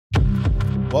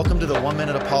Welcome to the 1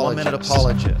 Minute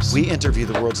Apologist. We interview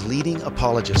the world's leading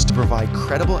apologists to provide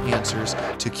credible answers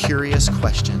to curious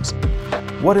questions.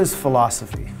 What is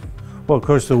philosophy? Well, of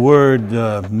course, the word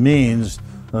means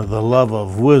the love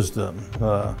of wisdom,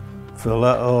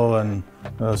 phileo and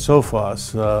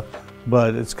sophos,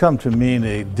 but it's come to mean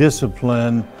a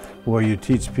discipline where you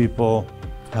teach people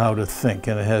how to think,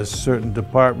 and it has certain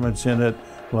departments in it,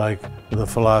 like the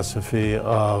philosophy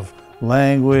of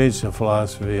language, the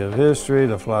philosophy of history,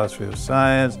 the philosophy of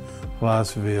science,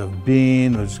 philosophy of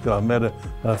being, which is called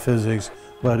metaphysics,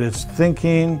 but it's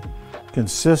thinking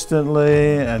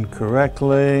consistently and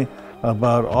correctly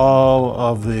about all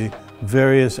of the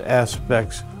various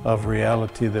aspects of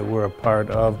reality that we're a part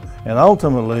of, and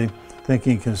ultimately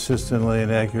thinking consistently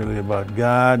and accurately about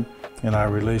God and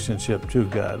our relationship to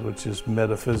God, which is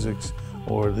metaphysics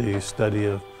or the study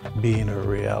of being or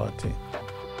reality.